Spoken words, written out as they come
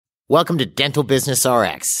Welcome to Dental Business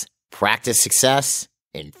RX. Practice success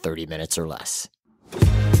in 30 minutes or less.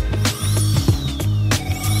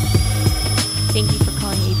 Thank you for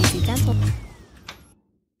calling ABC Dental.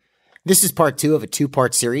 This is part 2 of a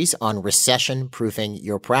 2-part series on recession-proofing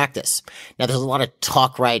your practice. Now, there's a lot of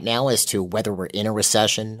talk right now as to whether we're in a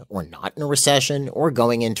recession or not in a recession or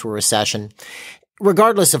going into a recession.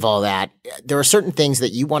 Regardless of all that, there are certain things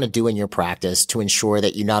that you want to do in your practice to ensure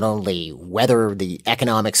that you not only weather the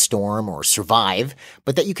economic storm or survive,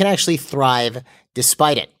 but that you can actually thrive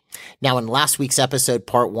despite it. Now, in last week's episode,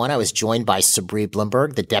 part 1, I was joined by Sabri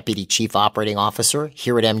Blumberg, the Deputy Chief Operating Officer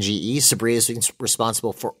here at MGE. Sabri is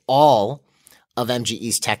responsible for all of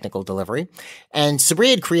MGE's technical delivery. And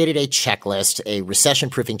Sabri had created a checklist, a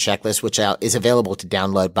recession-proofing checklist, which is available to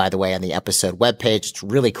download, by the way, on the episode webpage. It's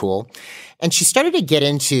really cool. And she started to get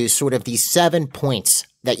into sort of these 7 points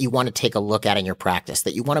that you want to take a look at in your practice,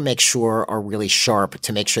 that you want to make sure are really sharp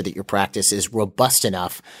to make sure that your practice is robust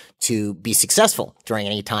enough to be successful during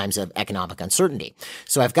any times of economic uncertainty.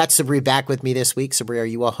 So I've got Sabri back with me this week. Sabri, are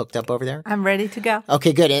you all hooked up over there? I'm ready to go.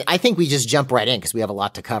 Okay, good. And I think we just jump right in because we have a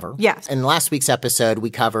lot to cover. Yes. In last week's episode,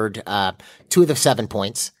 we covered 2 of the 7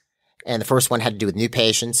 points. And the first one had to do with new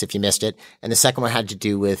patients, if you missed it. And the second one had to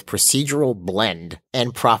do with procedural blend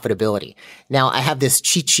and profitability. Now, I have this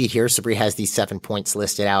cheat sheet here. Sabri has these 7 points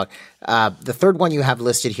listed out. The third one you have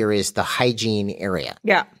listed here is the hygiene area.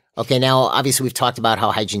 Yeah. Okay, now, obviously, we've talked about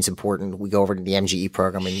how hygiene's important. We go over to the MGE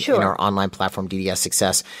program in our online platform, DDS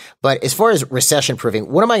Success. But as far as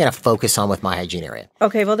recession-proofing, what am I going to focus on with my hygiene area?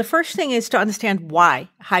 Okay, well, the first thing is to understand why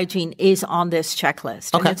hygiene is on this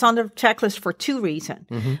checklist. Okay. And it's on the checklist for 2 reasons.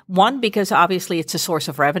 Mm-hmm. One, because obviously it's a source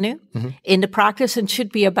of revenue in the practice and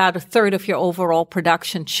should be about 1/3 of your overall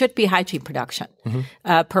production, should be hygiene production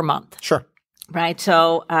per month. Sure. Right.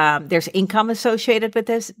 So there's income associated with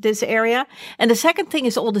this area. And the second thing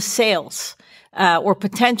is all the sales or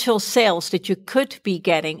potential sales that you could be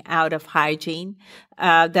getting out of hygiene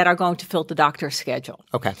that are going to fill the doctor's schedule.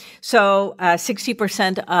 Okay. So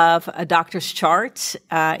 60% of a doctor's charts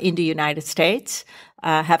in the United States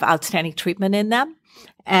have outstanding treatment in them.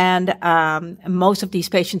 And most of these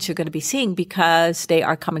patients you're going to be seeing because they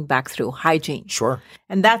are coming back through hygiene. Sure.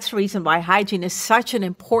 And that's the reason why hygiene is such an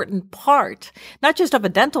important part, not just of a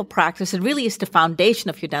dental practice, it really is the foundation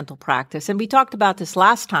of your dental practice. And we talked about this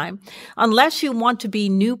last time. Unless you want to be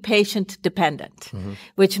new patient dependent,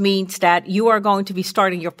 which means that you are going to be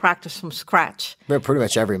starting your practice from scratch. But pretty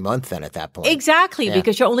much every month then at that point. Exactly,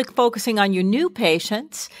 because you're only focusing on your new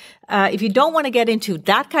patients. If you don't want to get into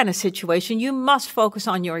that kind of situation, you must focus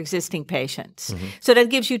on your existing patients. So that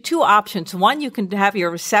gives you 2 options. One, you can have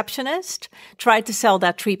your receptionist try to sell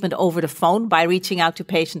that treatment over the phone by reaching out to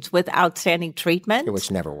patients with outstanding treatment. Which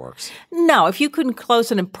never works. No, if you couldn't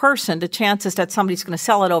close it in person, the chances that somebody's going to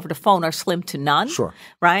sell it over the phone are slim to none. Sure.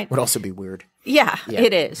 Right? Would also be weird. Yeah,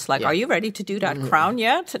 it is. Like, are you ready to do that crown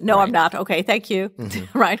yet? No, I'm not. Okay, thank you.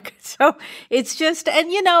 Right. So it's just,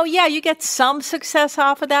 and you get some success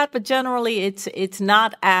off of that, but generally it's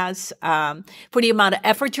not as, for the amount of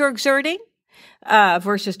effort you're exerting,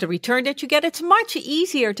 versus the return that you get. It's much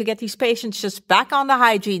easier to get these patients just back on the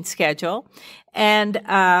hygiene schedule and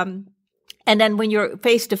then when you're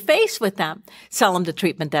face to face with them, sell them the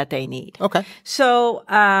treatment that they need. Okay. So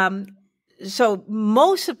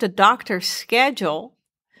most of the doctor's schedule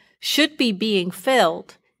should be being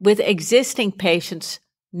filled with existing patients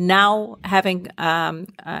now having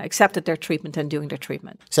accepted their treatment and doing their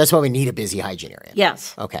treatment. So that's why we need a busy hygiene area.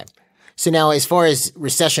 Yes. Okay. So now, as far as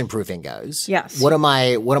recession-proofing goes, yes. What am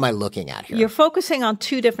I looking at here? You're focusing on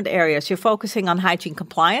 2 different areas. You're focusing on hygiene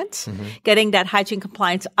compliance, getting that hygiene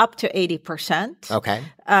compliance up to 80%. Okay.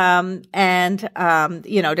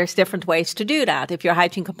 There's different ways to do that. If your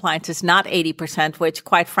hygiene compliance is not 80%, which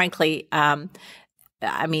quite frankly, I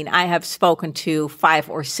have spoken to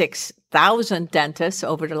 5,000 or 6,000 dentists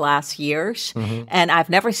over the last years, and I've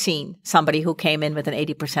never seen somebody who came in with an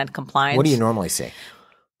 80% compliance. What do you normally see?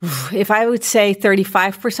 If I would say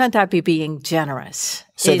 35%, I'd be being generous.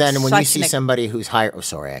 So then when you see somebody who's higher, oh,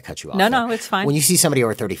 sorry, I cut you off. No, it's fine. When you see somebody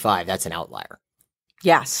over 35, that's an outlier.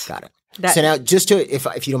 Yes. Got it. So now, just to,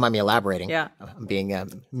 if you don't mind me elaborating, I'm being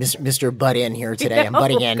Mr. Butt in here today. I'm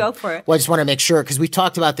butting in. Go for it. Well, I just want to make sure, because we've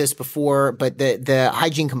talked about this before, but the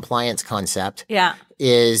hygiene compliance concept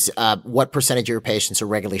is what percentage of your patients are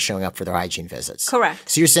regularly showing up for their hygiene visits. Correct.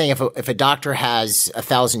 So you're saying if a doctor has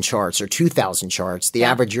 1,000 charts or 2,000 charts, the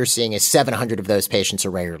average you're seeing is 700 of those patients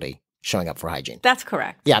are regularly showing up for hygiene. That's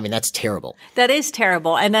correct. Yeah, I mean, that's terrible. That is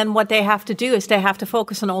terrible. And then what they have to do is they have to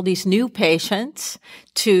focus on all these new patients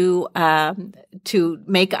to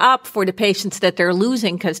make up for the patients that they're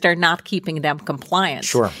losing because they're not keeping them compliant.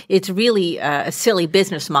 Sure. It's really a silly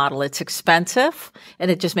business model. It's expensive and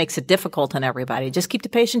it just makes it difficult on everybody. Just keep the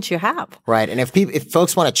patients you have. Right. And if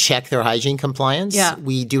folks want to check their hygiene compliance,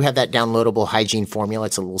 we do have that downloadable hygiene formula.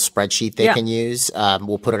 It's a little spreadsheet they can use.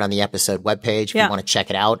 We'll put it on the episode webpage if you want to check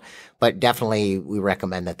it out. But definitely we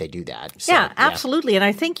recommend that they do that. So, absolutely. And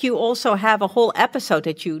I think you also have a whole episode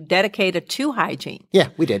that you dedicated to hygiene. Yeah,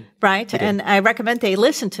 we did. Right? And I recommend they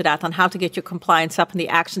listen to that on how to get your compliance up and the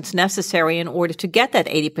actions necessary in order to get that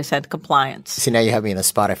 80% compliance. See, now you have me in the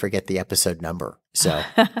spot. I forget the episode number. So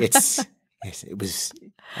it was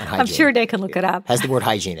on hygiene. I'm sure they can look it up. Has the word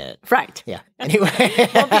hygiene in it. Right. Yeah. Anyway.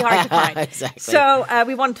 Won't be hard to find. Exactly. So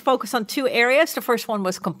we wanted to focus on two areas. The first one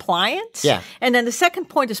was compliance. Yeah. And then the second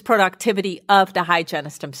point is productivity of the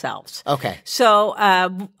hygienists themselves. Okay. So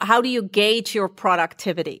how do you gauge your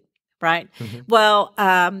productivity, right? Mm-hmm. Well,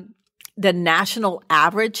 the national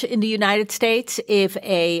average in the United States, if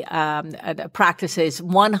a practice is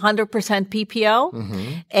 100%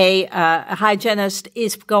 PPO, a hygienist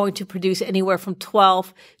is going to produce anywhere from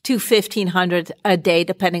 12 to 1,500 a day,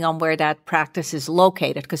 depending on where that practice is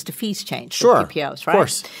located, because the fees change for PPOs, right? Of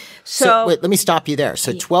course. So wait, let me stop you there.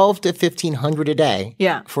 So 12 to 1,500 a day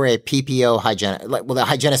for a PPO hygienist. Well, the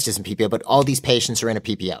hygienist isn't PPO, but all these patients are in a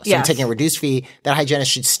PPO. So I'm taking a reduced fee. That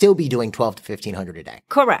hygienist should still be doing 12 to 1,500 a day.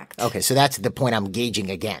 Correct. Okay, so that's the point I'm gauging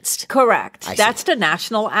against. Correct. That's the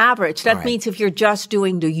national average. That means if you're just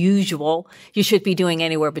doing the usual, you should be doing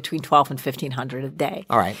anywhere between 12 and 1,500 a day.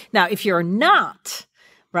 All right. Now, if you're not,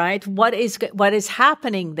 right, what is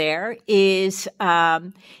happening there is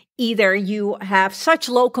either you have such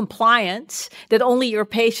low compliance that only your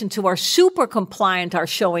patients who are super compliant are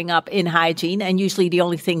showing up in hygiene, and usually the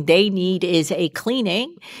only thing they need is a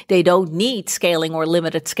cleaning. They don't need scaling or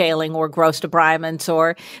limited scaling or gross debridements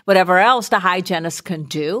or whatever else the hygienist can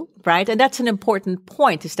do, right? And that's an important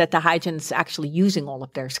point, is that the hygienist is actually using all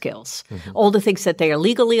of their skills. Mm-hmm. All the things that they are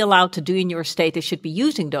legally allowed to do in your state, they should be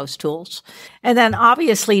using those tools. And then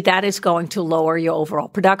obviously that is going to lower your overall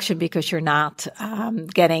production because you're not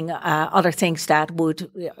getting other things that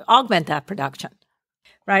would augment that production.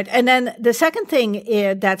 Right. And then the second thing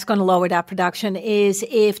that's going to lower that production is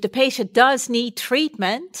if the patient does need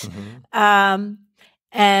treatment, and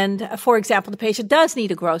for example, the patient does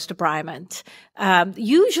need a gross debridement.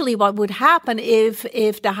 Usually what would happen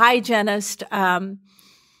if the hygienist,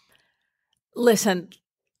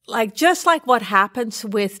 just like what happens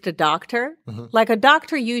with the doctor, like a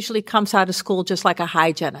doctor usually comes out of school just like a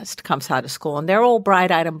hygienist comes out of school, and they're all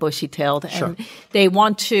bright-eyed and bushy-tailed, and they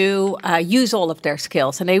want to use all of their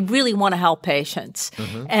skills, and they really want to help patients.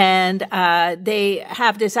 And they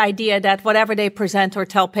have this idea that whatever they present or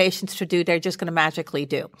tell patients to do, they're just going to magically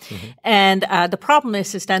do. And the problem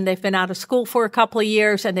is then they've been out of school for a couple of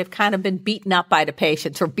years, and they've kind of been beaten up by the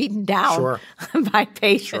patients or beaten down by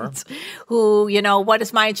patients who, what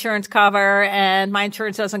does my insurance cover, and my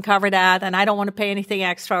insurance doesn't cover that, and I don't want to pay anything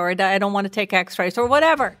extra, or I don't want to take x-rays, or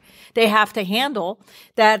whatever they have to handle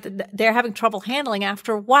that they're having trouble handling.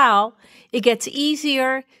 After a while, it gets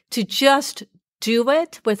easier to just do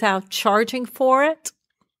it without charging for it.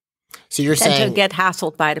 So you're saying to get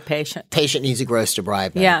hassled by the patient. Patient needs a gross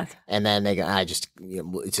debridement. Yeah. And then they go,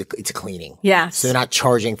 it's a cleaning. Yes. So they're not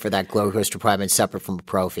charging for that gross debridement separate from a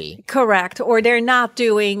pro fee. Correct. Or they're not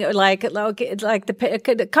doing like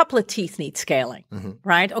a couple of teeth need scaling,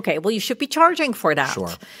 right? Okay. Well, you should be charging for that.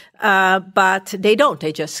 Sure. But they don't.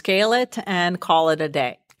 They just scale it and call it a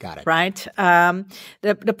day. Got it. Right.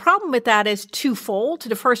 The problem with that is twofold.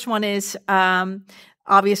 The first one is,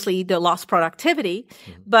 obviously the lost productivity,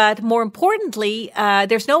 but more importantly,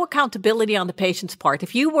 there's no accountability on the patient's part.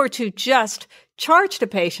 If you were to just charge the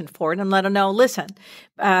patient for it and let them know, listen,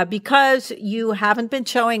 because you haven't been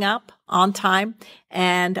showing up on time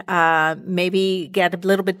and maybe get a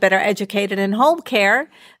little bit better educated in home care,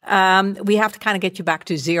 we have to kind of get you back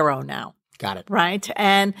to zero now. Got it. Right.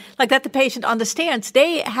 And like that, the patient understands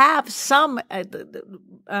they have some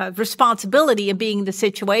responsibility in being in the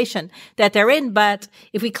situation that they're in. But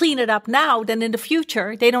if we clean it up now, then in the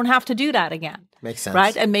future, they don't have to do that again. Makes sense.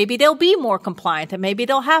 Right. And maybe they'll be more compliant and maybe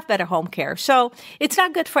they'll have better home care. So it's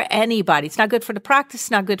not good for anybody. It's not good for the practice.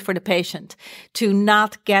 It's not good for the patient to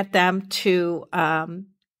not get them to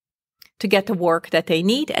to get the work that they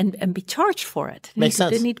need and be charged for it. Makes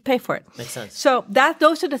sense. They need to pay for it. Makes sense. So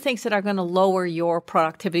those are the things that are going to lower your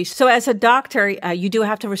productivity. So as a doctor, you do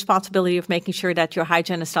have the responsibility of making sure that your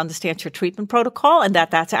hygienist understands your treatment protocol and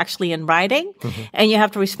that that's actually in writing. Mm-hmm. And you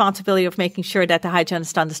have the responsibility of making sure that the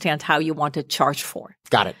hygienist understands how you want to charge for.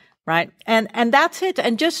 Got it. Right. And that's it.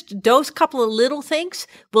 And just those couple of little things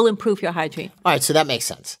will improve your hygiene. All right. So that makes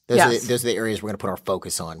sense. Those are the areas we're going to put our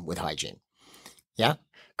focus on with hygiene. Yeah?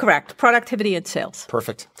 Correct. Productivity and sales.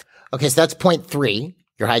 Perfect. Okay. So that's point 3,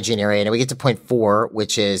 your hygiene area. And we get to point 4,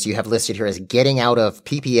 which is you have listed here as getting out of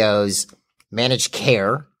PPOs, managed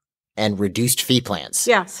care, and reduced fee plans.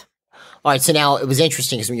 Yes. All right. So now it was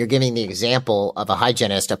interesting because when you're giving the example of a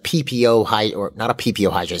hygienist, a PPO or not a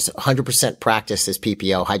PPO hygienist, 100% practice as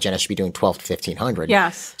PPO hygienist should be doing 12 to 1,500.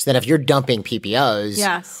 Yes. So then if you're dumping PPOs,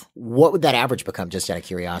 yes, what would that average become, just out of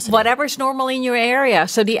curiosity? Whatever's normal in your area.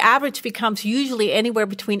 So the average becomes usually anywhere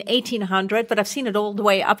between 1,800, but I've seen it all the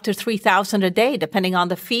way up to 3,000 a day, depending on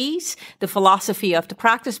the fees, the philosophy of the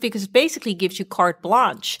practice, because it basically gives you carte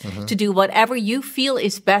blanche to do whatever you feel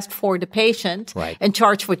is best for the patient and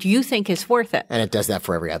charge what you think is worth it. And it does that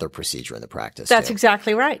for every other procedure in the practice. That's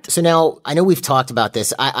exactly right. So now I know we've talked about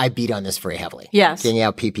this. I beat on this very heavily. Yes. Getting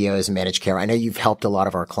out PPOs and managed care. I know you've helped a lot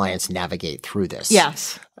of our clients navigate through this.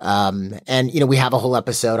 Yes. And, we have a whole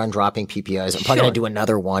episode on dropping PPOs. I'm probably going to do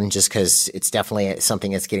another one just because it's definitely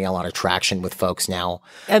something that's getting a lot of traction with folks now.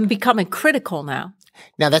 And becoming critical now.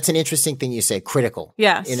 Now, that's an interesting thing you say, critical.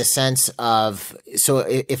 Yes. In a sense of, so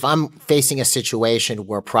if I'm facing a situation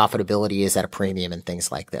where profitability is at a premium and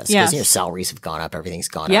things like this, because, salaries have gone up, everything's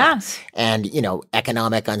gone up. And,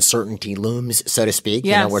 economic uncertainty looms, so to speak,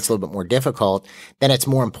 where it's a little bit more difficult, then it's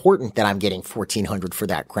more important that I'm getting $1,400 for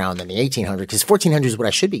that crown than the $1,800 because $1,400 is what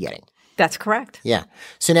I should be getting. That's correct. Yeah.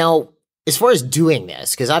 So now, as far as doing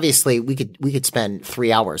this, because obviously we could spend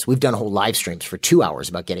 3 hours. We've done whole live streams for 2 hours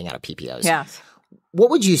about getting out of PPOs. Yes. What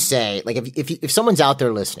would you say, like if someone's out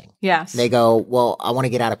there listening, they go, well, I want to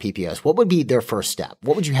get out of PPOs, what would be their first step?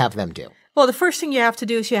 What would you have them do? Well, the first thing you have to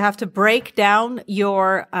do is you have to break down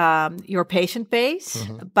your patient base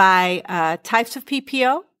by types of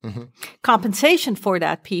PPO, compensation for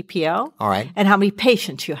that PPO, all right, and how many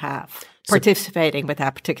patients you have participating with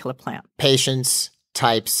that particular plan. Patients,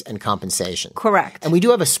 types, and compensation. Correct. And we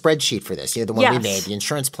do have a spreadsheet for this, the one we made, the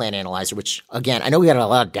insurance plan analyzer, which again, I know we got a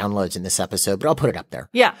lot of downloads in this episode, but I'll put it up there.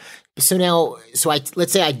 Yeah. So now,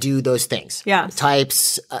 let's say I do those things. Yeah.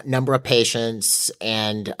 Types, number of patients,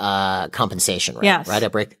 and compensation, right? Yes.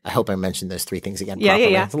 Right? I hope I mentioned those 3 things again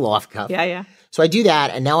properly. Yeah. It's a little off the cuff. Yeah. So I do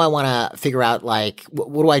that, and now I want to figure out,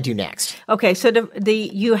 what do I do next? Okay, so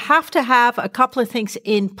you have to have a couple of things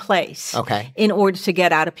in place in order to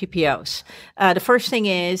get out of PPOs. The first thing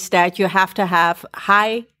is that you have to have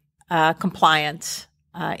high compliance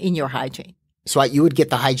in your hygiene. So you would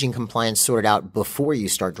get the hygiene compliance sorted out before you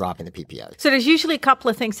start dropping the PPOs. So there's usually a couple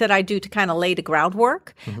of things that I do to kind of lay the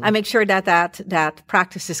groundwork. I make sure that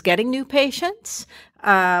practice is getting new patients,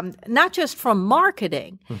 not just from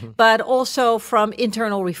marketing, but also from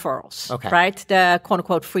internal referrals, right? The quote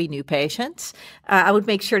unquote free new patients. I would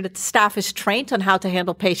make sure that the staff is trained on how to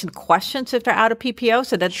handle patient questions if they're out of PPO.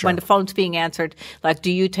 So that when the phone's being answered, like,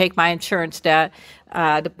 do you take my insurance? That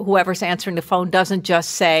whoever's answering the phone doesn't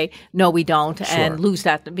just say, no, we don't, and lose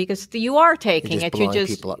that because you are taking it. You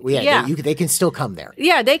just, they can still come there.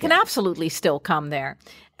 Yeah, they can absolutely still come there.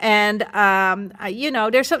 And,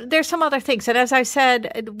 there's some other things. And as I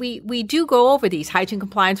said, we do go over these. Hygiene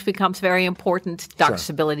compliance becomes very important. Doctor's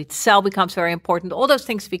ability to sell becomes very important. All those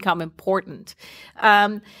things become important.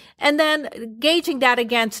 And then gauging that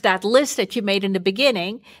against that list that you made in the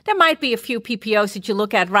beginning, there might be a few PPOs that you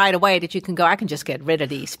look at right away that you can go, I can just get rid of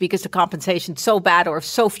these because the compensation's so bad or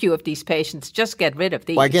so few of these patients, just get rid of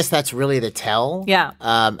these. Well, I guess that's really the tell. Yeah.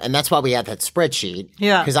 And that's why we have that spreadsheet.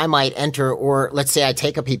 Yeah. Because I might enter, or let's say I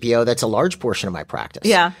take a PPO that's a large portion of my practice.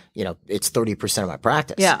 Yeah. It's 30% of my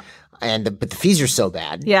practice. Yeah. But the fees are so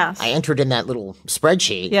bad. Yes. I entered in that little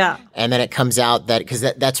spreadsheet. Yeah. And then it comes out that, because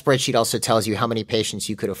that spreadsheet also tells you how many patients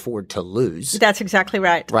you could afford to lose. That's exactly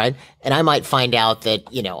right. Right. And I might find out that,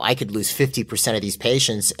 I could lose 50% of these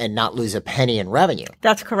patients and not lose a penny in revenue.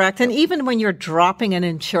 That's correct. And even when you're dropping an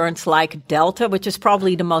insurance like Delta, which is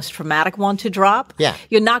probably the most traumatic one to drop,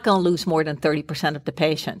 you're not going to lose more than 30% of the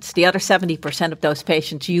patients. The other 70% of those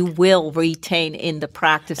patients you will retain in the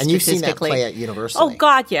practice and you've statistically. seen that play at university. Oh,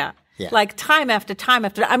 God, yeah. Yeah. Like time after time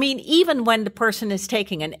after. I mean, even when the person is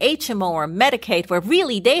taking an HMO or Medicaid, where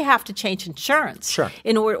really they have to change insurance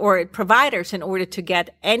or providers in order to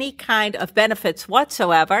get any kind of benefits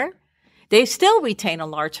whatsoever, they still retain a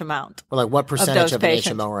large amount. Well, like what percentage of an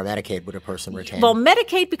patients. HMO or a Medicaid would a person retain? Well,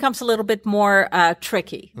 Medicaid becomes a little bit more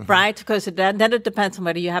tricky, right? Because then it depends on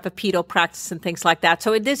whether you have a pedo practice and things like that.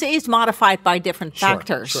 So this is modified by different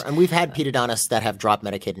factors. Sure. And we've had pedodontists that have dropped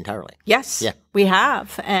Medicaid entirely. Yes, we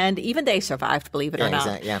have. And even they survived, believe it or not.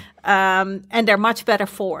 Exactly, and they're much better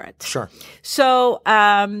for it. Sure. So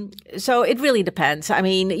it really depends. I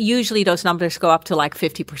mean, usually those numbers go up to like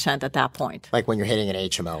 50% at that point. Like when you're hitting an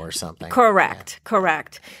HMO or something. Correct.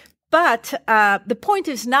 But the point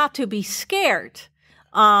is not to be scared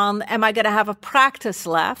on, am I going to have a practice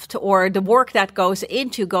left, or the work that goes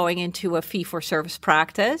into going into a fee-for-service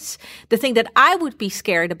practice. The thing that I would be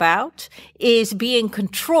scared about is being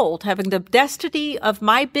controlled, having the destiny of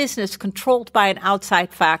my business controlled by an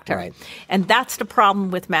outside factor. Right. And that's the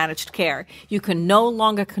problem with managed care. You can no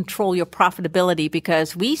longer control your profitability,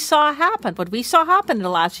 because what we saw happen in the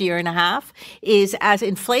last year and a half is, as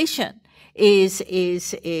inflation is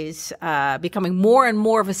becoming more and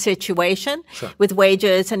more of a situation with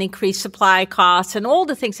wages and increased supply costs and all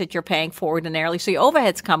the things that you're paying for ordinarily. So your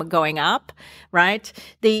overheads going up, right?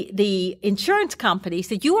 The insurance companies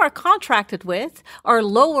that you are contracted with are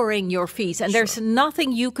lowering your fees, and there's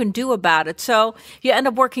nothing you can do about it. So you end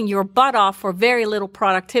up working your butt off for very little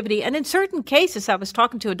productivity. And in certain cases, I was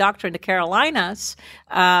talking to a doctor in the Carolinas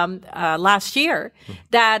last year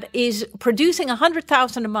that is producing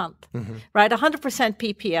 $100,000 a month. Right, 100%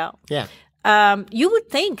 PPO. Yeah. You would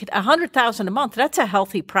think $100,000 a month, that's a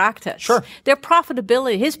healthy practice. Sure. Their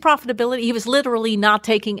profitability, his profitability, he was literally not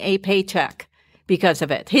taking a paycheck because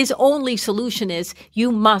of it. His only solution is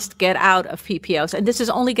you must get out of PPOs. And this is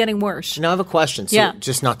only getting worse. Now I have a question. So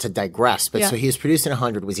just not to digress, but so he was producing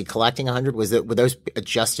 100. Was he collecting 100? Were those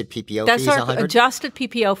adjusted PPO That's fees our 100? Adjusted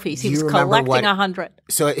PPO fees. He was collecting 100.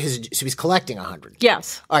 So he's collecting 100.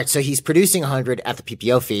 Yes. All right. So he's producing 100 at the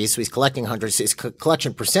PPO fees. So he's collecting 100. So his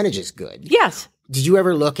collection percentage is good. Yes. Did you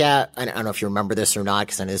ever look at, I don't know if you remember this or not,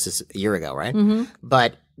 because I know this is a year ago, right?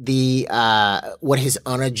 But what his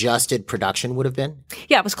unadjusted production would have been?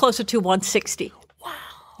 Yeah, it was closer to 160. Wow.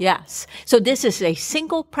 Yes. So this is a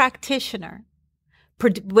single practitioner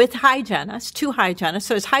with hygienists, 2 hygienists.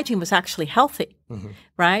 So his hygiene was actually healthy,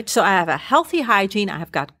 right? So I have a healthy hygiene. I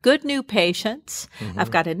have got good new patients. I've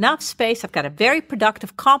got enough space. I've got a very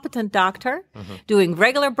productive, competent doctor doing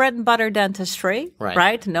regular bread and butter dentistry,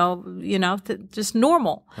 right? No, just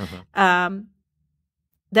normal.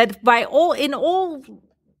 That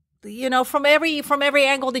from every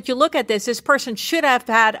angle that you look at this person should have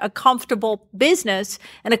had a comfortable business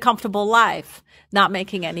and a comfortable life, not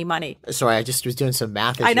making any money. Sorry, I just was doing some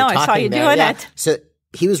math as I know, you were talking I saw you there. doing it. it. So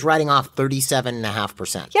he was writing off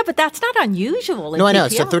 37.5%. Yeah, but that's not unusual. No, I know.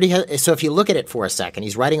 So if you look at it for a second,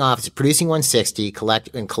 he's writing off, he's producing 160,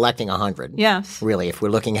 collecting 100. Yes. Really, if we're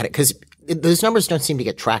looking at it, because those numbers don't seem to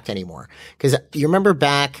get tracked anymore. Because you remember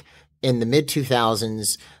back in the mid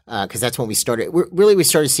 2000s, because that's when we started. We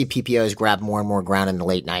started to see PPOs grab more and more ground in the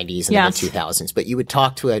late 90s and the mid 2000s. But you would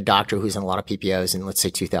talk to a doctor who's in a lot of PPOs in, let's say,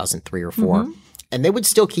 2003 or 4, and they would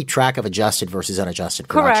still keep track of adjusted versus unadjusted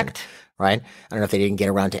production. Correct. Right? I don't know if they didn't get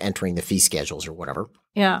around to entering the fee schedules or whatever.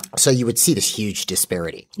 Yeah. So you would see this huge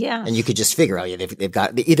disparity. Yeah. And you could just figure, they've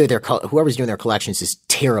got either whoever's doing their collections is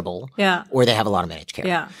terrible. Yeah. Or they have a lot of managed care.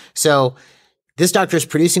 Yeah. So this doctor is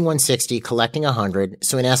producing 160, collecting 100.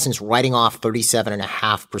 So in essence, writing off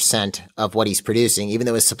 37.5% of what he's producing, even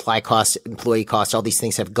though his supply costs, employee costs, all these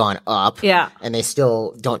things have gone up. Yeah. And they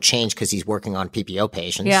still don't change because he's working on PPO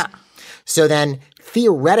patients. Yeah. So then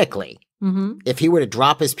theoretically, if he were to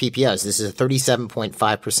drop his PPOs, this is a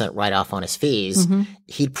 37.5% write-off on his fees,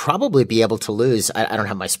 he'd probably be able to lose, I don't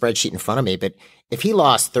have my spreadsheet in front of me, but if he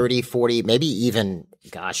lost 30, 40, maybe even,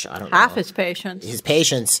 I don't know. Half his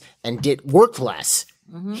patients. And worked less,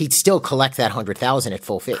 he'd still collect that 100,000 at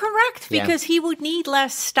full fee. Correct, because he would need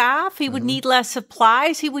less staff, he would need less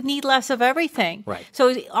supplies, he would need less of everything. Right.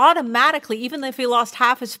 So automatically, even if he lost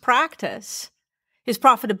half his practice, his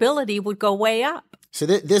profitability would go way up. So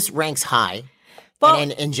this ranks high. Well,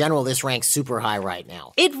 and in general, this ranks super high right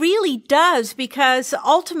now. It really does, because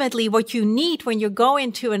ultimately what you need when you go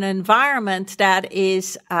into an environment that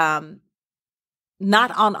is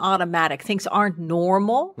not on automatic, things aren't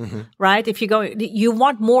normal, right? If you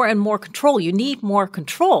want more and more control. You need more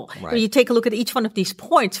control. Right. When you take a look at each one of these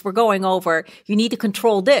points we're going over, you need to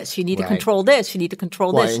control this, you need to control this, you need to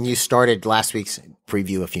control this. And you started last week's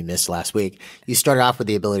preview, if you missed last week, you started off with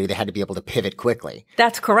the ability they had to be able to pivot quickly.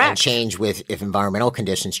 That's correct. And change if environmental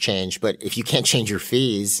conditions change. But if you can't change your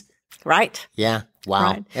fees. Right. Yeah. Wow.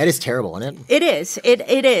 Right. That is terrible, isn't it? It is.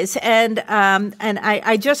 It is. And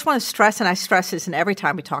I just want to stress, and I stress this in every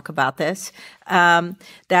time we talk about this,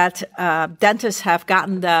 that dentists have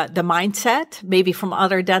gotten the mindset, maybe from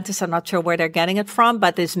other dentists. I'm not sure where they're getting it from,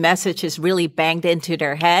 but this message is really banged into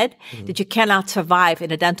their head that you cannot survive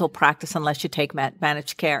in a dental practice unless you take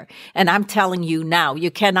managed care. And I'm telling you now,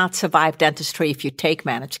 you cannot survive dentistry if you take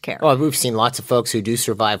managed care. Well, we've seen lots of folks who do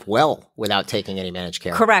survive well without taking any managed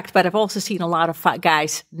care. Correct. But I've also seen a lot of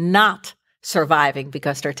guys not surviving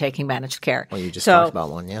because they're taking managed care. Well, you just talked about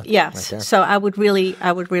one, yeah. Yes. Right, so I would really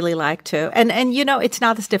like to. And you know, it's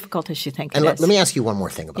not as difficult as you think and it is. let me ask you one more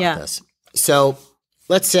thing about this. So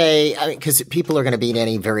let's say, because people are going to be in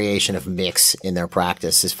any variation of mix in their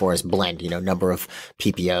practice as far as blend, number of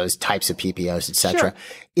PPOs, types of PPOs, et cetera. Sure.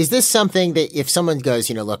 Is this something that if someone goes,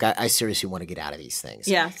 look, I seriously want to get out of these things.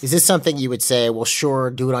 Yes. Is this something you would say, well, sure,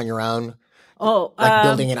 do it on your own? Oh, like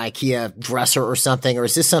building an IKEA dresser or something? Or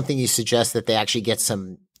is this something you suggest that they actually get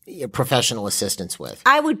some professional assistance with?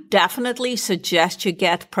 I would definitely suggest you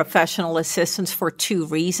get professional assistance for two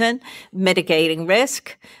reasons: mitigating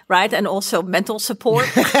risk, right? And also mental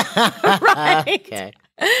support, right? Okay.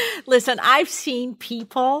 Listen, I've seen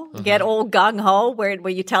people get all gung-ho where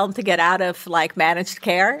you tell them to get out of like managed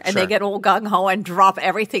care and they get all gung-ho and drop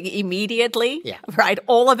everything immediately, right?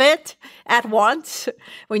 All of it at once,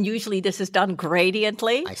 when usually this is done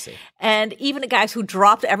gradiently. I see. And even the guys who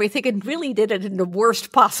dropped everything and really did it in the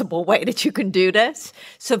worst possible way that you can do this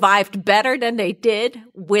survived better than they did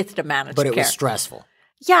with the managed care. But it was stressful.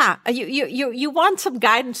 Yeah, you want some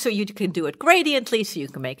guidance so you can do it gradiently, so you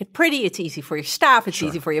can make it pretty. It's easy for your staff. It's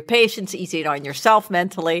easy for your patients. Easy on yourself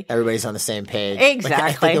mentally. Everybody's on the same page. Exactly. Like,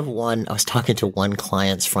 I think of one. I was talking to one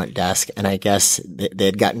client's front desk, and I guess they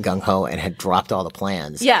had gotten gung ho and had dropped all the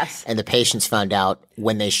plans. Yes. And the patients found out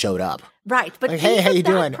when they showed up. Right. But like, hey, how you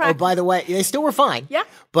doing? Oh, by the way, they still were fine. Yeah.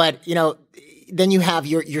 But then you have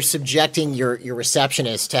you're subjecting your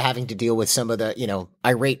receptionist to having to deal with some of the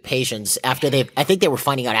irate patients after I think they were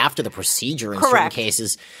finding out after the procedure in certain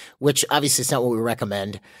cases, which obviously is not what we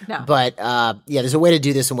recommend. No. But there's a way to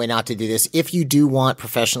do this and a way not to do this. If you do want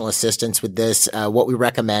professional assistance with this, what we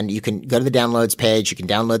recommend, you can go to the downloads page, you can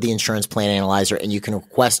download the insurance plan analyzer, and you can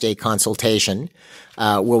request a consultation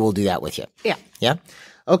where we'll do that with you. Yeah. Yeah.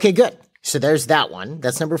 Okay, good. So there's that one.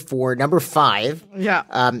 That's number 4. Number 5. Yeah.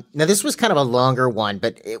 Now this was kind of a longer one,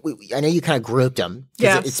 but I know you kind of grouped them.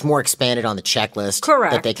 Yes. It's more expanded on the checklist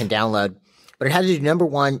Correct. that they can download. But it had to do, number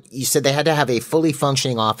 1, you said they had to have a fully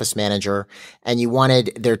functioning office manager and you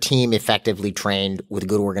wanted their team effectively trained with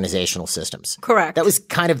good organizational systems. Correct. That was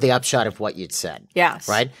kind of the upshot of what you'd said. Yes.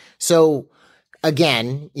 Right? So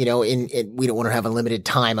again, we don't want to have unlimited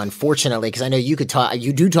time, unfortunately, because I know you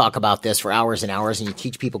do talk about this for hours and hours and you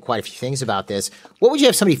teach people quite a few things about this. What would you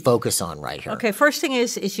have somebody focus on right here? Okay. First thing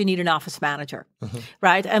is you need an office manager,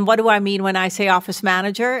 right? And what do I mean when I say office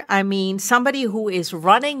manager? I mean somebody who is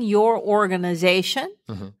running your organization,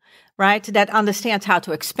 right? That understands how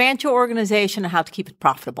to expand your organization and how to keep it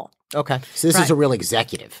profitable. Okay. So this is a real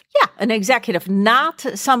executive. Yeah, an executive, not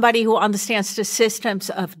somebody who understands the systems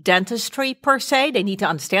of dentistry per se. They need to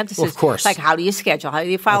understand the systems. Of course. Like how do you schedule? How do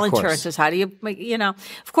you file insurances? How do you,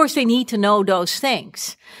 of course they need to know those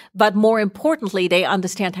things. But more importantly, they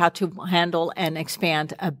understand how to handle and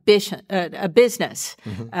expand a business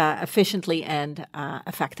efficiently and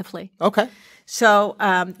effectively. Okay. So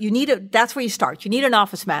that's where you start. You need an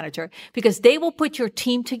office manager because they will put your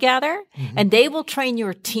team together and they will train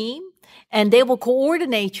your team and they will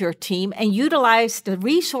coordinate your team and utilize the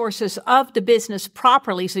resources of the business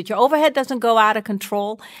properly so that your overhead doesn't go out of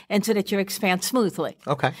control and so that you expand smoothly.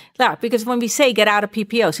 Okay. Yeah, because when we say get out of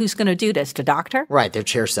PPOs, who's going to do this? The doctor? Right. They're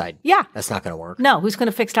chairside. Yeah. That's not going to work. No. Who's going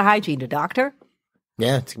to fix the hygiene? The doctor?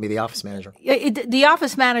 Yeah, it's going to be the office manager. The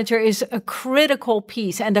office manager is a critical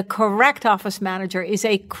piece, and the correct office manager is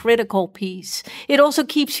a critical piece. It also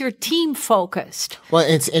keeps your team focused. Well,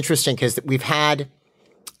 it's interesting because we've had,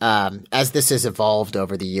 as this has evolved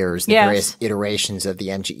over the years, the various iterations of the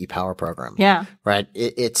MGE Power Program. Yeah. Right?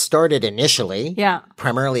 It started initially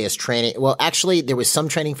primarily as training. Well, actually, there was some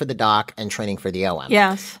training for the doc and training for the OM.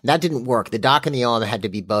 Yes. That didn't work. The doc and the OM had to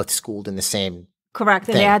be both schooled in the same Correct.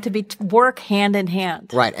 And they had to be work hand in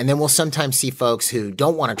hand. Right. And then we'll sometimes see folks who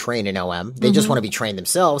don't want to train in OM. They just want to be trained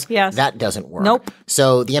themselves. Yes. That doesn't work. Nope.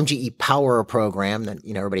 So the MGE Power Program that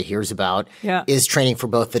everybody hears about is training for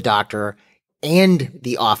both the doctor and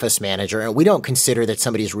the office manager. And we don't consider that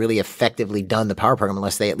somebody's really effectively done the Power Program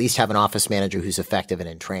unless they at least have an office manager who's effective and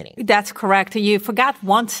in training. That's correct. You forgot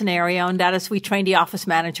one scenario, and that is we train the office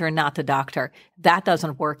manager and not the doctor. That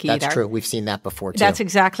doesn't work either. That's true. We've seen that before, too. That's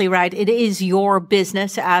exactly right. It is your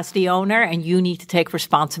business as the owner, and you need to take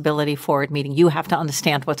responsibility for it, meaning you have to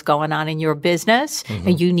understand what's going on in your business,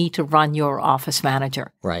 and you need to run your office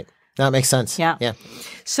manager. Right. That makes sense. Yeah. Yeah.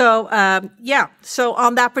 So, So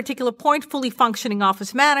on that particular point, fully functioning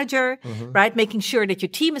office manager, right? Making sure that your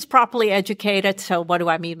team is properly educated. So what do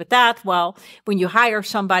I mean with that? Well, when you hire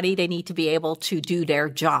somebody, they need to be able to do their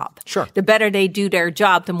job. Sure. The better they do their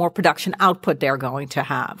job, the more production output they're going to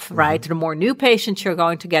have, right? The more new patients you're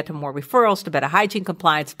going to get, the more referrals, the better hygiene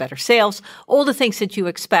compliance, better sales, all the things that you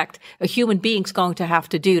expect. A human being's going to have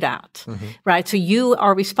to do that, right? So you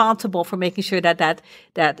are responsible for making sure that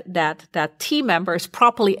team member is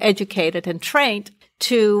properly educated and trained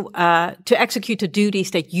to execute the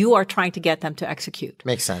duties that you are trying to get them to execute.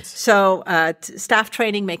 Makes sense. So staff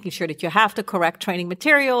training, making sure that you have the correct training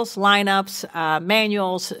materials, lineups,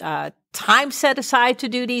 manuals, time set aside to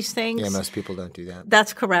do these things. Yeah, most people don't do that.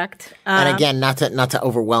 That's correct. And again, not to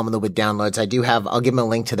overwhelm them with downloads, I'll give them a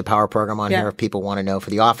link to the Power Program on here if people want to know for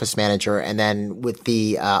the office manager. And then with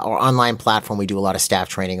our online platform, we do a lot of staff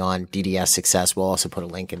training on DDS Success. We'll also put a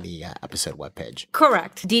link in the episode webpage.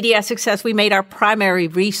 Correct. DDS Success, we made our primary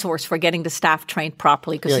resource for getting the staff trained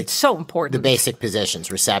properly because it's so important. The basic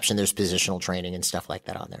positions, reception, there's positional training and stuff like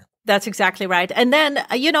that on there. That's exactly right. And then,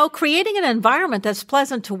 creating an environment that's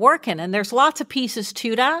pleasant to work in. And there's lots of pieces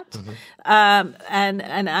to that. I'm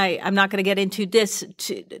not going to get into this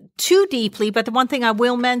too deeply, but the one thing I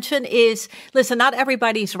will mention is, listen, not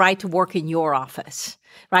everybody's right to work in your office.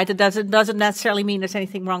 Right? It doesn't necessarily mean there's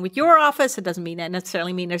anything wrong with your office. It doesn't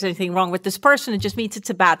necessarily mean there's anything wrong with this person. It just means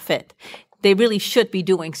it's a bad fit. They really should be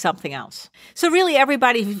doing something else. So really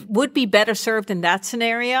everybody would be better served in that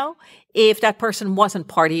scenario if that person wasn't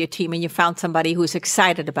part of your team and you found somebody who's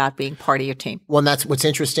excited about being part of your team. Well, and that's what's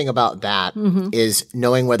interesting about that is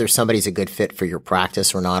knowing whether somebody's a good fit for your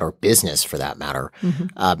practice or not, or business for that matter.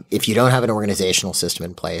 If you don't have an organizational system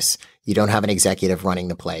in place, you don't have an executive running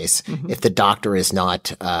the place. If the doctor is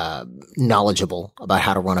not knowledgeable about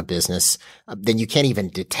how to run a business, then you can't even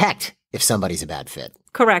detect if somebody's a bad fit.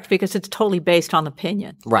 Correct, because it's totally based on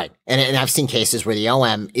opinion. Right. And I've seen cases where the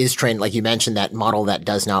OM is trained, like you mentioned, that model that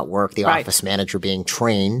does not work, the office manager being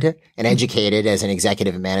trained and educated as an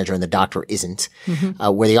executive and manager and the doctor isn't,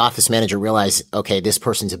 where the office manager realizes, okay, this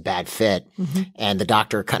person's a bad fit, and the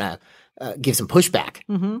doctor kind of gives them pushback.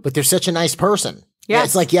 But they're such a nice person. Yes. Yeah,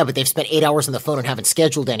 it's like, but they've spent 8 hours on the phone and haven't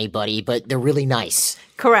scheduled anybody, but they're really nice.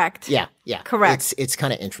 Correct. Yeah. Correct. It's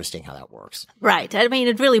kind of interesting how that works. Right. I mean,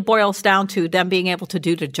 it really boils down to them being able to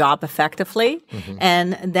do the job effectively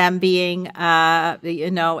and them being,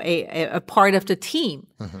 a part of the team,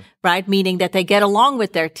 right? Meaning that they get along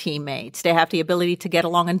with their teammates. They have the ability to get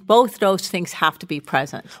along, and both those things have to be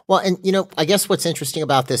present. Well, and, I guess what's interesting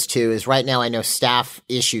about this too is right now I know staff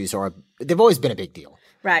issues they've always been a big deal.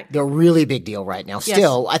 Right. They're a really big deal right now.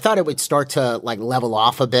 Still, I thought it would start to level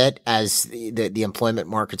off a bit as the employment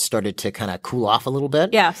market started to kind of cool off a little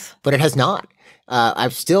bit. Yes. But it has not.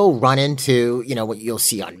 I've still run into, what you'll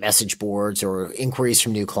see on message boards or inquiries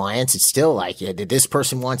from new clients. It's still like, this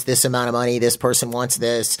person wants this amount of money. This person wants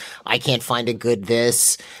this. I can't find a good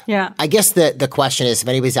this. Yeah. I guess the question is, if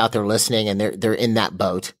anybody's out there listening and they're in that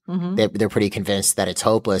boat, they're pretty convinced that it's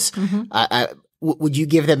hopeless. Would you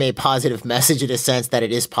give them a positive message in a sense that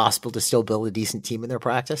it is possible to still build a decent team in their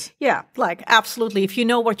practice? Yeah, absolutely. If you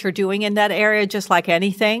know what you're doing in that area, just like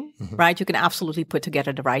anything, right, you can absolutely put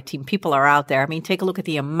together the right team. People are out there. I mean, take a look at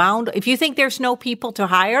the amount. If you think there's no people to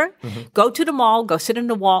hire, go to the mall, go sit in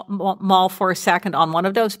the mall for a second on one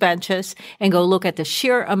of those benches and go look at the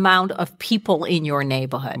sheer amount of people in your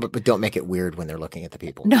neighborhood. But don't make it weird when they're looking at the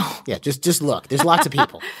people. No. Yeah, just look. There's lots of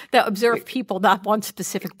people. That observe people, not one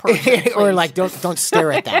specific person. Or don't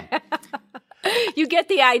stare at them. You get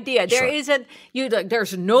the idea.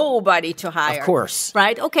 There's nobody to hire. Of course.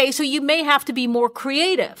 Right? Okay, so you may have to be more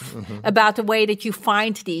creative about the way that you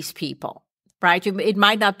find these people. Right? It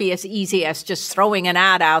might not be as easy as just throwing an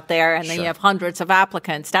ad out there and then you have hundreds of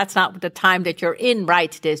applicants. That's not the time that you're in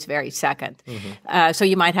right this very second. So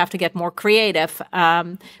you might have to get more creative.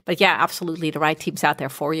 But yeah, absolutely, the right team's out there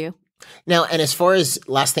for you. Now, and as far as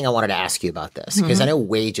last thing I wanted to ask you about this, because I know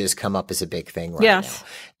wages come up as a big thing right now.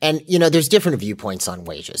 And, there's different viewpoints on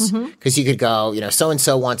wages because you could go,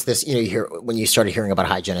 so-and-so wants this, you hear when you started hearing about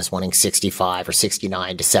hygienists wanting $65 or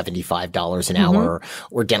 $69 to $75 an hour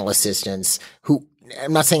or dental assistants who,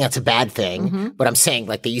 I'm not saying that's a bad thing, but I'm saying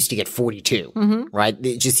they used to get 42, right?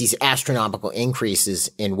 Just these astronomical increases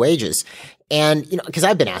in wages. And, because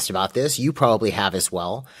I've been asked about this, you probably have as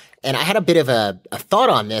well. And I had a bit of a thought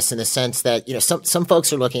on this in the sense that, some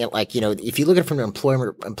folks are looking at if you look at it from an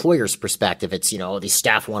employer's perspective, it's, these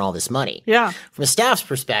staff want all this money. Yeah. From a staff's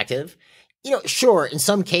perspective, sure, in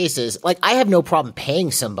some cases, I have no problem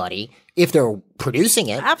paying somebody if they're producing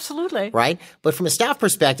it. Absolutely. Right? But from a staff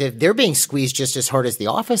perspective, they're being squeezed just as hard as the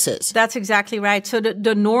office is. That's exactly right. So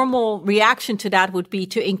the normal reaction to that would be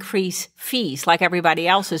to increase fees like everybody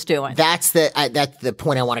else is doing. That's the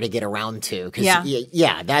point I wanted to get around to. Because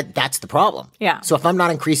that's the problem. Yeah. So if I'm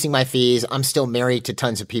not increasing my fees, I'm still married to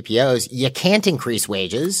tons of PPOs. You can't increase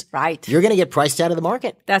wages. Right. You're going to get priced out of the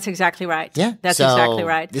market. That's exactly right. Yeah. That's exactly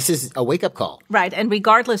right. This is a wake-up call. Right. And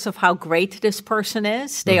regardless of how great this person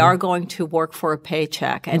is, they are going to work for a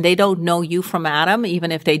paycheck. And they don't know you from Adam,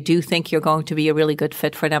 even if they do think you're going to be a really good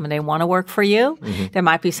fit for them and they want to work for you. There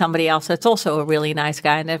might be somebody else that's also a really nice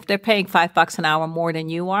guy. And if they're paying $5 an hour more than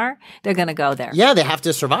you are, they're going to go there. Yeah, they have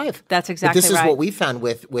to survive. That's exactly right. But this is what we found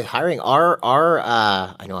with hiring. Our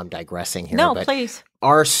I know I'm digressing here. No, but please.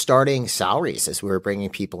 Our starting salaries as we were bringing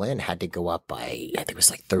people in had to go up by, I think it was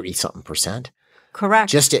like 30-something%. Correct.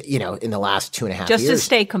 Just to, in the last 2.5 years. Just to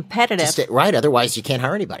stay competitive. Right. Otherwise, you can't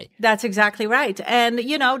hire anybody. That's exactly right. And,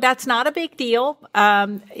 that's not a big deal.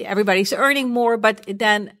 Everybody's earning more, but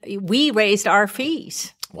then we raised our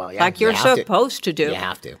fees. Well, yeah. Like you're supposed to do. You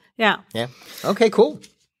have to. Yeah. Yeah. Okay, cool.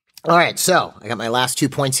 All right. So I got my last 2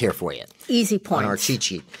 points here for you. Easy points. On our cheat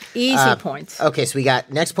sheet. Easy points. Okay. So we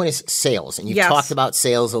got, next point is sales. And you've talked about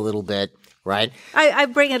sales a little bit. Right. I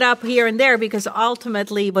bring it up here and there because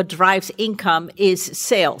ultimately what drives income is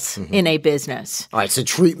sales in a business. All right. So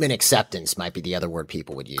treatment acceptance might be the other word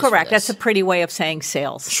people would use. Correct. That's a pretty way of saying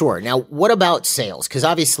sales. Sure. Now, what about sales? Because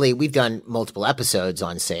obviously we've done multiple episodes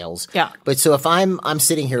on sales. Yeah. But so if I'm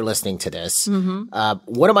sitting here listening to this,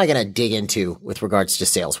 what am I going to dig into with regards to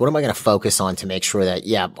sales? What am I going to focus on to make sure that,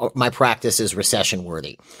 my practice is recession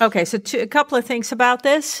worthy? Okay. So a couple of things about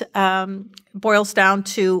this. Boils down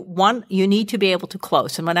to one, you need to be able to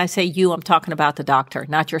close. And when I say you, I'm talking about the doctor,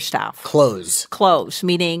 not your staff. Close,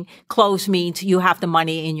 meaning close means you have the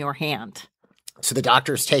money in your hand. So the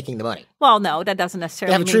doctor's taking the money. Well, no, that doesn't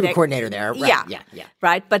necessarily mean they have a treatment coordinator there. Right. Yeah.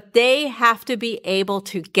 Right. But they have to be able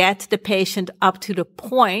to get the patient up to the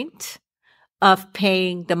point of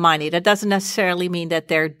paying the money. That doesn't necessarily mean that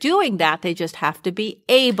they're doing that. They just have to be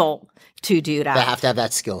able to do that. They have to have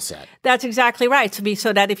that skill set. That's exactly right.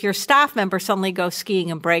 So that if your staff member suddenly goes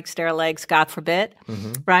skiing and breaks their legs, God forbid,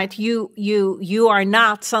 right? You are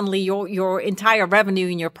not suddenly your entire revenue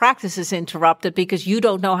in your practice is interrupted because you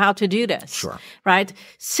don't know how to do this. Sure. Right?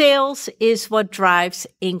 Sales is what drives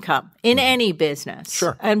income in any business.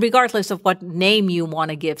 Sure. And regardless of what name you want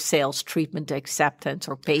to give sales, treatment acceptance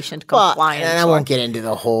or patient compliance. And I won't get into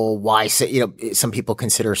the whole why. Some people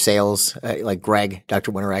consider sales like Greg,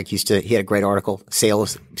 Dr. Winterag he had a great article.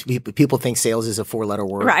 Sales. People think sales is a 4-letter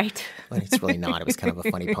word. Right. But it's really not. It was kind of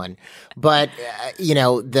a funny pun. But,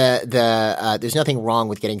 there's nothing wrong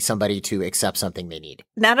with getting somebody to accept something they need.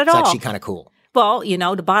 Not at all. It's actually kind of cool. Well,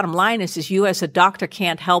 the bottom line is you as a doctor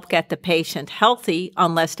can't help get the patient healthy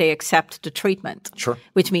unless they accept the treatment. Sure.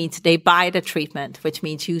 Which means they buy the treatment, which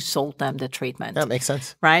means you sold them the treatment. That makes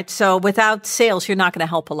sense. Right? So without sales, you're not going to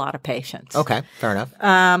help a lot of patients. Okay. Fair enough.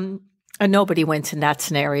 And nobody wins in that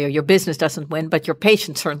scenario. Your business doesn't win, but your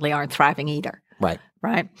patients certainly aren't thriving either. Right.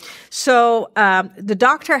 Right. So the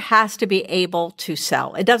doctor has to be able to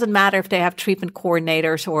sell. It doesn't matter if they have treatment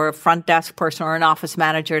coordinators or a front desk person or an office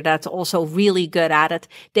manager that's also really good at it.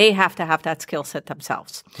 They have to have that skill set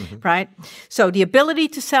themselves. Right. So the ability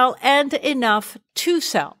to sell and enough to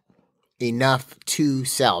sell. Enough to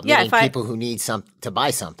sell, meaning people who need to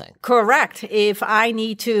buy something. Correct. If I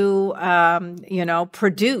need to,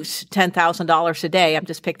 produce $10,000 a day, I'm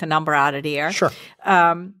just picked a number out of the air. Sure.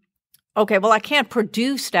 Okay, well, I can't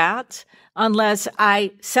produce that unless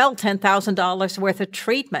I sell $10,000 worth of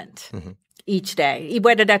treatment each day,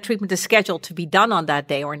 whether that treatment is scheduled to be done on that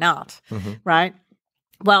day or not, right?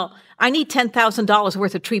 Well, I need $10,000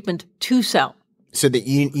 worth of treatment to sell. So that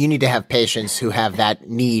you need to have patients who have that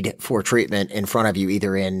need for treatment in front of you,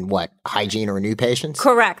 either in hygiene or new patients?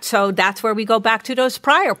 Correct. So that's where we go back to those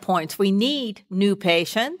prior points. We need new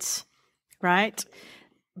patients, right?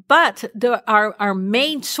 But our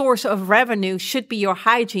main source of revenue should be your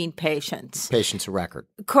hygiene patients. Patients of record.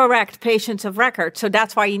 Correct. Patients of record. So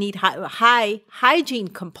that's why you need high hygiene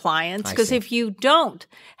compliance. Because if you don't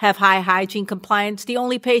have high hygiene compliance, the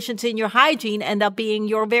only patients in your hygiene end up being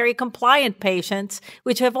your very compliant patients,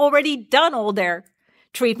 which have already done all their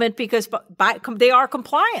treatment because they are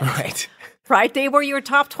compliant. Right. Right? They were your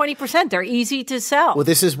top 20%. They're easy to sell. Well,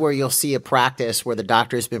 this is where you'll see a practice where the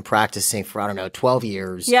doctor's been practicing for, 12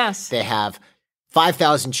 years. Yes. They have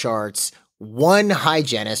 5,000 charts, one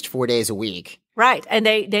hygienist 4 days a week. Right. And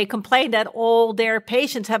they complain that all their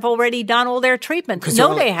patients have already done all their treatment.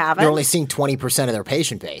 No, they haven't. They're only seeing 20% of their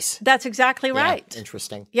patient base. That's exactly right. Yeah,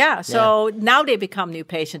 interesting. Yeah. So now they become new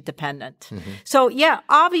patient dependent. Mm-hmm. So yeah,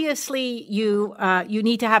 obviously you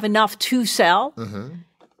need to have enough to sell. Mm-hmm.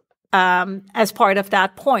 As part of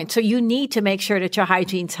that point. So you need to make sure that your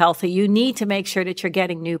hygiene's healthy. You need to make sure that you're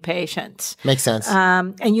getting new patients. Makes sense.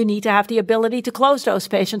 And you need to have the ability to close those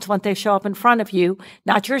patients when they show up in front of you,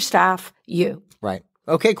 not your staff, you. Right.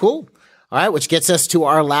 Okay, cool. All right, which gets us to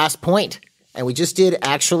our last point. And we just did,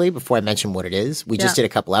 actually, before I mention what it is, we just did a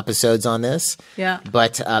couple episodes on this. Yeah.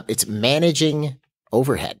 But it's managing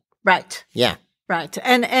overhead. Right. Yeah. Right.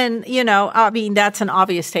 And, you know, I mean, that's an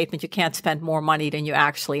obvious statement. You can't spend more money than you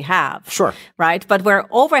actually have. Sure. Right. But where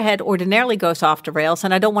overhead ordinarily goes off the rails,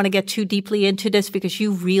 and I don't want to get too deeply into this because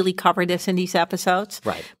you really cover this in these episodes.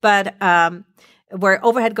 Right. But where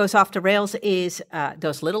overhead goes off the rails is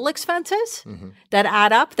those little expenses that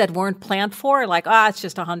add up that weren't planned for, like, it's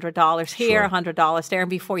just $100 here, $100 there. And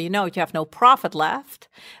before you know it, you have no profit left.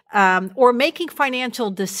 Or making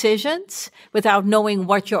financial decisions without knowing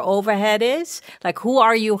what your overhead is. Like, who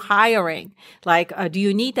are you hiring? Like, do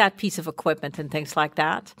you need that piece of equipment and things like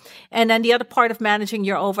that? And then the other part of managing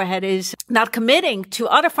your overhead is not committing to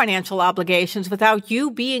other financial obligations without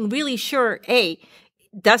you being really sure, A,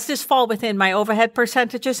 does this fall within my overhead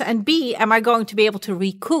percentages? And B, am I going to be able to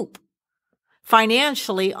recoup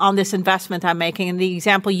financially on this investment I'm making? And the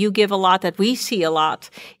example you give a lot that we see a lot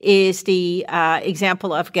is the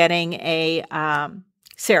example of getting a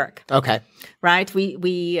CEREC. Okay. Right? We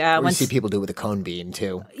see people do it with a cone beam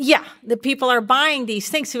too. Yeah. The people are buying these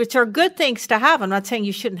things, which are good things to have. I'm not saying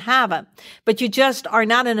you shouldn't have them, but you just are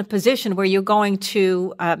not in a position where you're going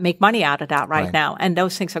to make money out of that right now. And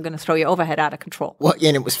those things are going to throw your overhead out of control. Well,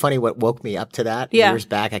 and it was funny what woke me up to that years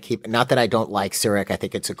back. Not that I don't like CEREC. I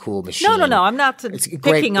think it's a cool machine. No. I'm not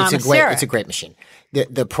picking on CEREC. It's a great machine.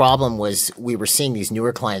 The problem was we were seeing these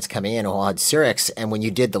newer clients coming in who all had CERECs, and when you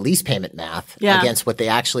did the lease payment math against what they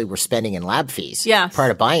actually were spending in lab fees prior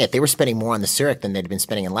to buying it, they were spending more on the CEREC than they'd been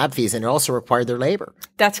spending in lab fees, and it also required their labor.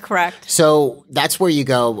 That's correct. So that's where you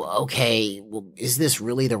go, okay, well, is this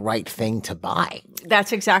really the right thing to buy?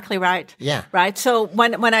 That's exactly right. Yeah. Right. So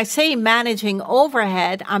when I say managing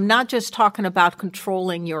overhead, I'm not just talking about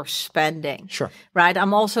controlling your spending. Sure. Right.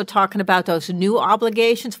 I'm also talking about those new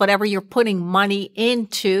obligations, whatever you're putting money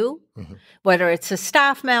into, whether it's a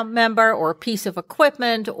staff member or a piece of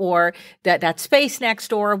equipment or that space next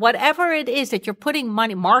door, whatever it is that you're putting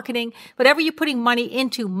money, marketing, whatever you're putting money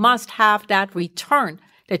into must have that return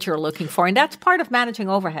that you're looking for. And that's part of managing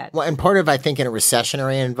overhead. Well, and part of, I think, in a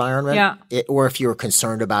recessionary environment, or if you're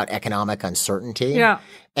concerned about economic uncertainty. Yeah.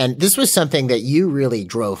 And this was something that you really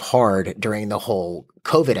drove hard during the whole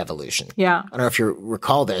COVID evolution. Yeah. I don't know if you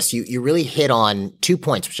recall this. You really hit on 2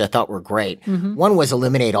 points, which I thought were great. Mm-hmm. One was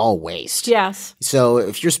eliminate all waste. Yes. So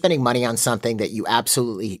if you're spending money on something that you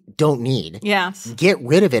absolutely don't need, get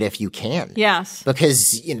rid of it if you can. Yes.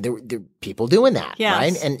 Because, you know, there are people doing that,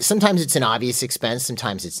 right? And sometimes it's an obvious expense,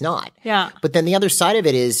 sometimes it's not. Yeah. But then the other side of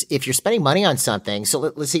it is if you're spending money on something, so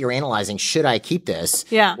let's say you're analyzing, should I keep this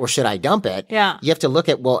or should I dump it? Yeah. You have to look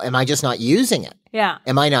at, well, am I just not using it? Yeah.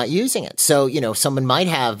 Am I not using it? So, you know, someone might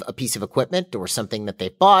have a piece of equipment or something that they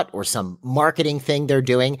bought or some marketing thing they're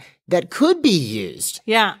doing that could be used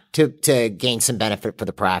to gain some benefit for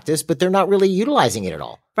the practice, but they're not really utilizing it at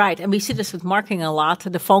all. Right. And we see this with marketing a lot.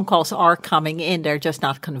 The phone calls are coming in. They're just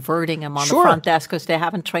not converting them on the front desk because they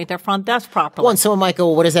haven't trained their front desk properly. Well, and someone might go,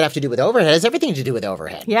 well, what does that have to do with overhead? It has everything to do with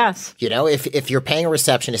overhead. Yes. You know, if you're paying a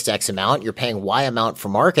receptionist X amount, you're paying Y amount for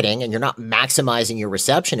marketing, and you're not maximizing your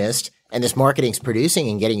receptionist, and this marketing's producing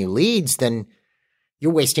and getting you leads, then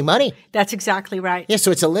you're wasting money. That's exactly right. Yeah,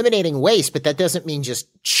 so it's eliminating waste, but that doesn't mean just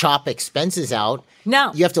chop expenses out.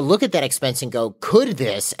 No. You have to look at that expense and go, could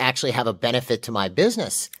this actually have a benefit to my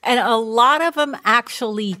business? And a lot of them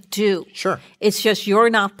actually do. Sure. It's just you're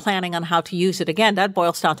not planning on how to use it. Again, that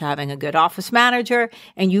boils down to having a good office manager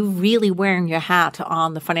and you really wearing your hat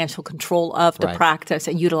on the financial control of the practice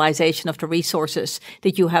and utilization of the resources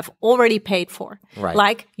that you have already paid for. Right.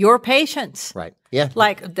 Like your patients. Right. Yeah.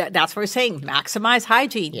 Like that's what we're saying. Maximize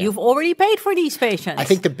hygiene. Yeah. You've already paid for these patients. I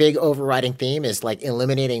think the big overriding theme is like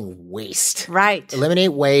eliminating waste. Right.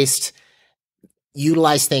 Eliminate waste.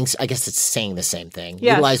 Utilize things. I guess it's saying the same thing.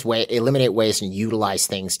 Yes. Eliminate waste and utilize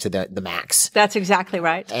things to the max. That's exactly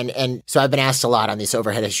right. And so I've been asked a lot on this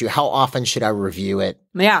overhead issue. How often should I review it?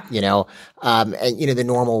 Yeah. And, the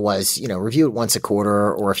normal was, review it once a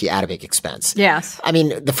quarter or if you add a big expense. Yes. I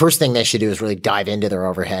mean, the first thing they should do is really dive into their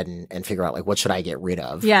overhead and figure out, like, what should I get rid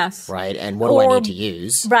of? Yes. Right. And what do I need to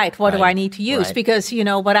use? Right. What do I need to use? Right. Because,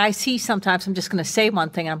 what I see sometimes, I'm just going to say one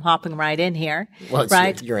thing. I'm hopping right in here. Well,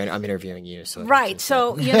 right. I'm interviewing you. So right.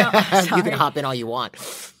 So, you can hop in all you want.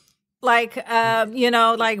 Like,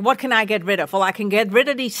 what can I get rid of? Well, I can get rid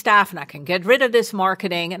of these staff and I can get rid of this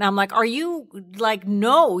marketing. And I'm like, are you like,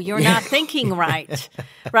 no, you're not thinking right,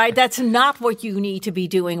 right? That's not what you need to be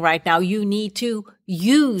doing right now. You need to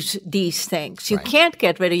use these things. You can't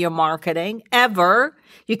get rid of your marketing ever.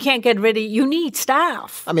 You can't get rid of, you need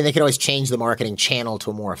staff. I mean, they could always change the marketing channel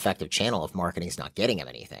to a more effective channel if marketing's not getting them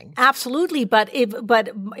anything. Absolutely. But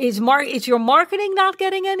is your marketing not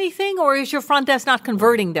getting anything, or is your front desk not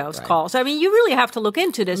converting those calls? I mean, you really have to look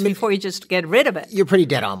into this before you just get rid of it. You're pretty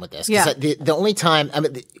dead on with this. Yeah. The only time,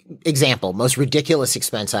 example, most ridiculous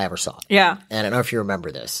expense I ever saw. Yeah. And I don't know if you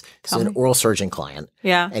remember this. This is an oral surgeon client.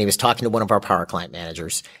 Yeah. And he was talking to one of our power client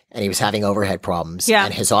managers, and he was having overhead problems. Yeah.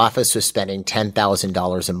 And his office was spending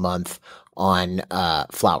 $10,000 a month on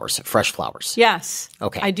flowers, fresh flowers. Yes.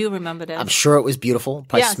 Okay. I do remember that. I'm sure it was beautiful.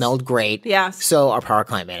 Probably smelled great. Yes. So our power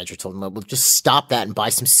client manager told him, well, just stop that and buy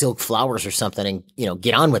some silk flowers or something and,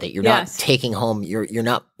 get on with it. You're not taking home, you're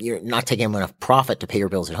not taking home enough profit to pay your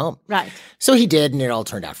bills at home. Right. So he did, and it all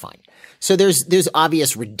turned out fine. So there's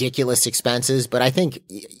obvious ridiculous expenses, but I think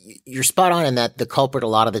you're spot on in that the culprit a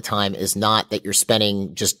lot of the time is not that you're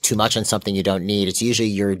spending just too much on something you don't need. It's usually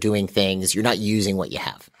you're doing things, you're not using what you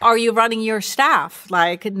have. Are you running your staff?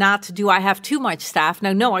 Like, not do I have too much staff?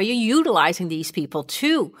 No. Are you utilizing these people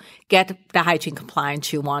to get the hygiene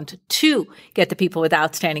compliance you want, to get the people with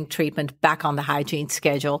outstanding treatment back on the hygiene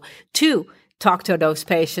schedule, to talk to those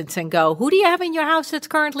patients and go, who do you have in your house that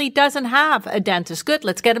currently doesn't have a dentist? Good,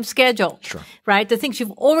 let's get them scheduled. Sure. Right? The things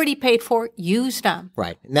you've already paid for, use them.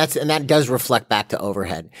 Right. And that does reflect back to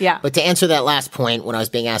overhead. Yeah. But to answer that last point, when I was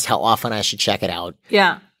being asked how often I should check it out.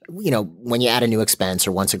 Yeah. When you add a new expense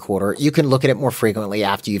or once a quarter, you can look at it more frequently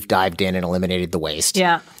after you've dived in and eliminated the waste.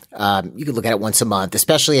 Yeah. You could look at it once a month,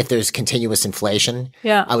 especially if there's continuous inflation.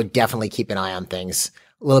 Yeah. I would definitely keep an eye on things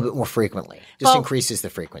a little bit more frequently. Just increases the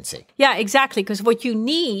frequency. Yeah, exactly. Because what you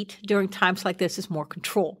need during times like this is more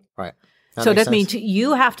control. Right. So that means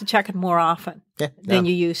you have to check it more often than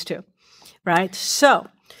you used to. Right? So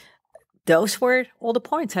those were all the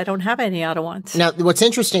points. I don't have any other ones. Now, what's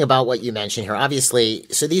interesting about what you mentioned here, obviously,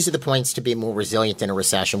 so these are the points to be more resilient in a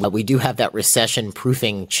recession. But we do have that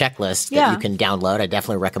recession-proofing checklist that you can download. I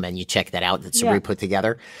definitely recommend you check that out. That's already put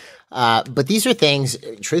together. But these are things,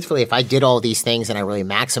 truthfully, if I did all these things and I really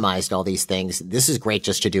maximized all these things, this is great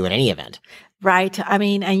just to do in any event. Right. I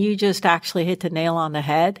mean, and you just actually hit the nail on the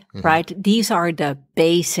head, right? These are the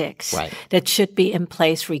basics that should be in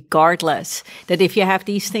place regardless. That if you have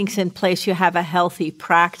these things in place, you have a healthy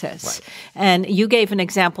practice. Right. And you gave an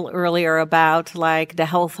example earlier about like the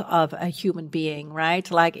health of a human being, right?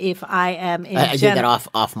 Like if I am in I did that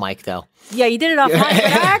off mic though. Yeah, you did it off mic, but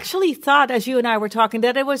I actually thought, as you and I were talking,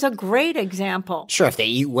 that it was a great example. Sure, if they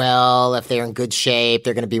eat well, if they're in good shape,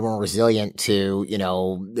 they're going to be more resilient to,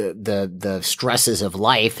 the stresses of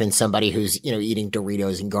life than somebody who's, eating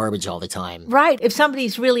Doritos and garbage all the time. Right. If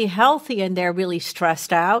somebody's really healthy and they're really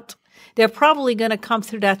stressed out, they're probably going to come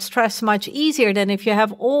through that stress much easier than if you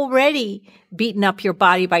have already beaten up your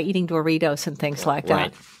body by eating Doritos and things like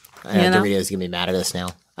that. I know Doritos going to be mad at us now.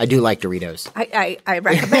 I do like Doritos. I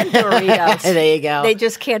recommend Doritos. There you go. They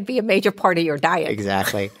just can't be a major part of your diet.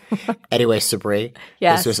 Exactly. Anyway, Sabri,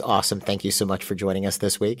 yes. This was awesome. Thank you so much for joining us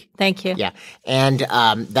this week. Thank you. Yeah. And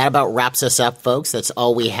that about wraps us up, folks. That's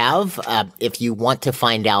all we have. If you want to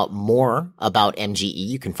find out more about MGE,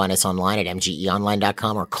 you can find us online at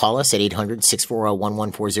mgeonline.com or call us at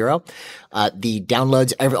 800-640-1140. The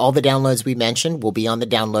downloads, all the downloads we mentioned will be on the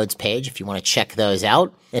downloads page if you want to check those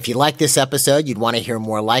out. If you like this episode, you'd want to hear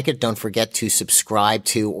more like it, don't forget to subscribe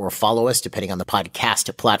to or follow us, depending on the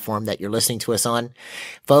podcast platform that you're listening to us on.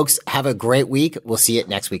 Folks, have a great week. We'll see you at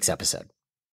next week's episode.